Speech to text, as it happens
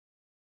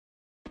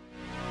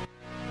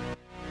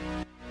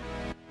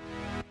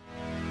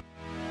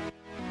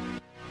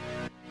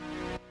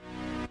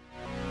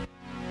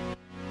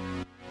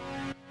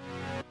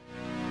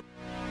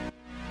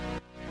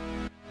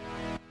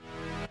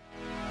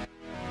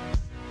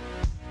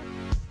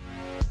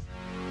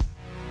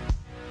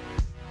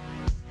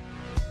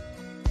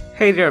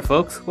Hey there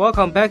folks,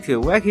 welcome back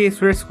to Wacky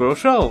Three Squirrels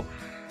Show,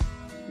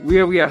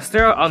 where we are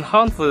still on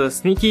hunt for the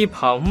sneaky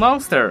palm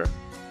monster.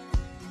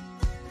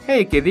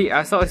 Hey Kitty,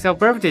 I saw it's your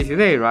birthday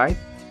today, right?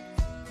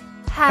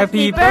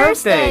 Happy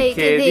birthday,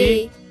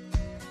 Kitty!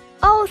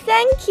 Oh,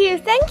 thank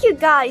you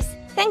guys.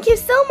 Thank you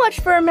so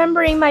much for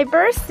remembering my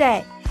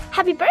birthday.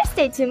 Happy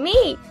birthday to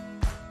me.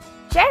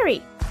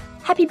 Jerry,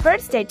 happy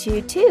birthday to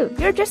you too.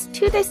 You're just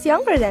 2 days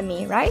younger than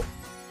me, right?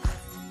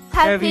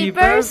 Happy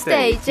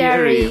birthday,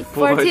 Jerry,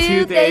 for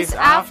 2 days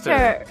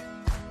after.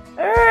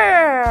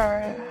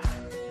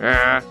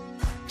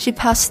 She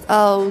passed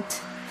out.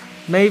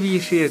 Maybe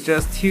she is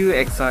just too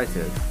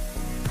excited.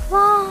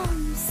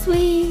 Mom,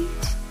 sweet,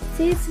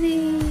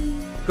 Zizi.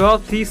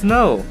 God, please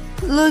no.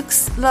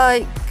 Looks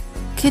like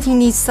Kitty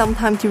needs some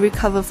time to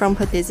recover from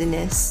her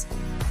dizziness.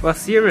 But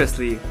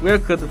seriously, where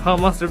could the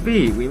palm monster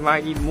be? We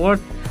might need more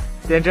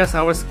than just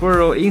our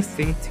squirrel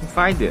instinct to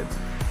find it.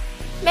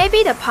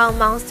 Maybe the palm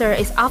monster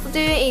is off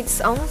doing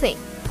its own thing,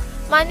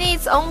 minding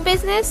its own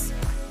business.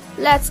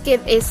 Let's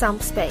give it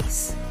some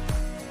space.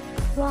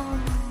 Wow.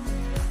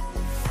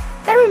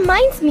 That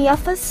reminds me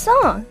of a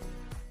song.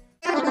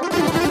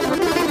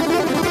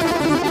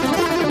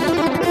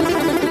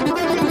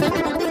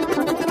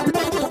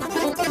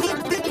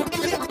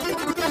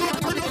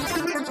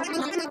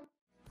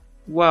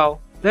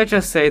 Well, let's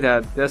just say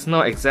that that's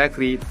not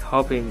exactly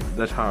topping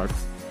the charts.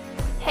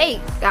 Hey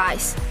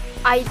guys,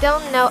 I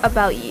don't know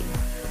about you,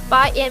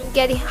 but I am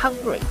getting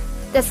hungry.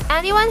 Does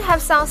anyone have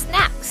some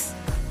snacks?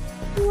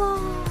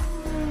 Wow.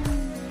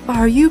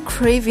 Are you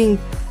craving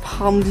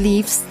palm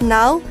leaves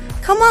now?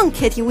 Come on,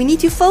 Kitty, we need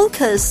to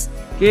focus.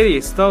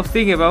 Kitty, stop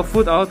thinking about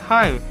food all the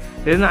time.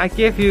 Didn't I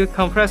give you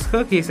compressed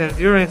cookies and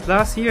durians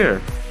last year?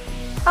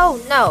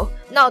 Oh no,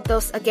 not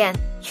those again.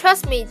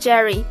 Trust me,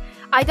 Jerry,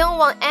 I don't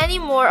want any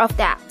more of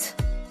that.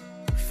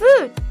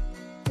 Food!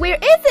 Where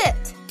is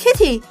it?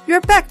 Kitty, you're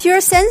back to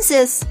your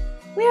senses.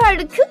 Where are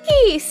the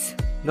cookies?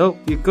 Nope,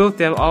 you got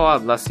them all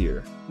out last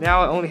year.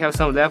 Now I only have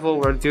some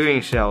leftover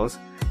durian shells.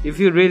 If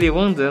you really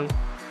want them.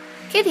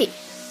 Kitty,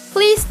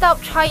 please stop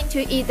trying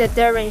to eat the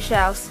durian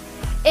shells.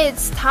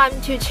 It's time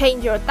to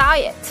change your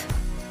diet.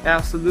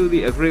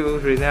 Absolutely agree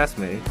with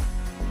Renesmee.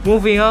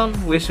 Moving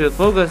on, we should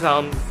focus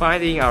on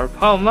finding our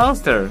palm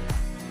monster.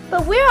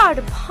 But where are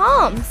the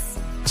palms?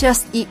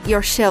 Just eat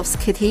your shells,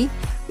 Kitty.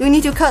 You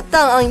need to cut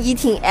down on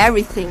eating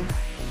everything.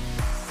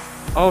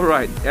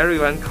 Alright,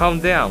 everyone calm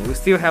down. We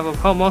still have a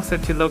palm monster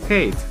to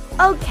locate.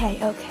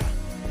 Okay.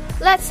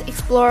 Let's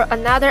explore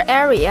another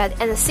area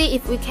and see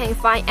if we can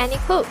find any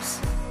clues.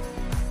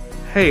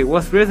 Hey,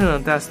 what's written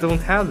on that stone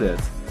tablet?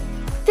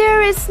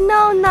 There is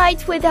no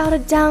night without a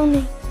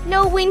dawning,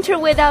 no winter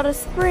without a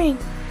spring,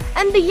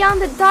 and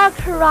beyond the dark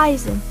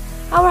horizon,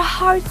 our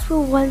hearts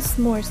will once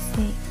more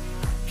sing.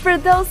 For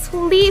those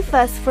who leave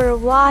us for a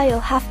while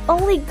have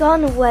only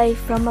gone away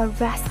from a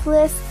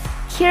restless,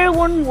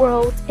 careworn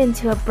world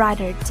into a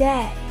brighter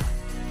day.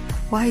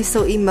 Why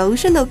so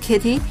emotional,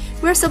 Kitty?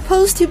 We're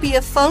supposed to be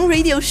a fun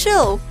radio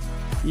show.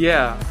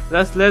 Yeah,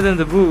 let's let them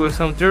debut with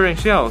some durian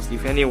shells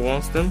if anyone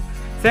wants them.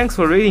 Thanks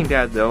for reading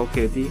that though,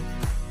 Kitty.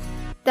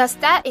 Does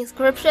that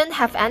inscription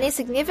have any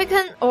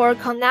significance or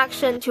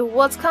connection to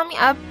what's coming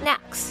up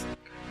next?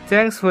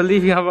 Thanks for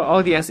leaving our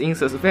audience in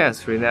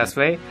suspense,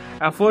 Renesmee.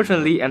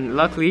 Unfortunately and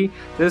luckily,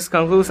 this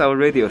concludes our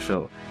radio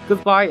show.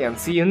 Goodbye and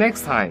see you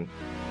next time.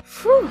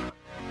 Phew,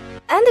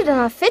 ended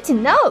on a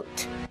fitting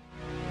note.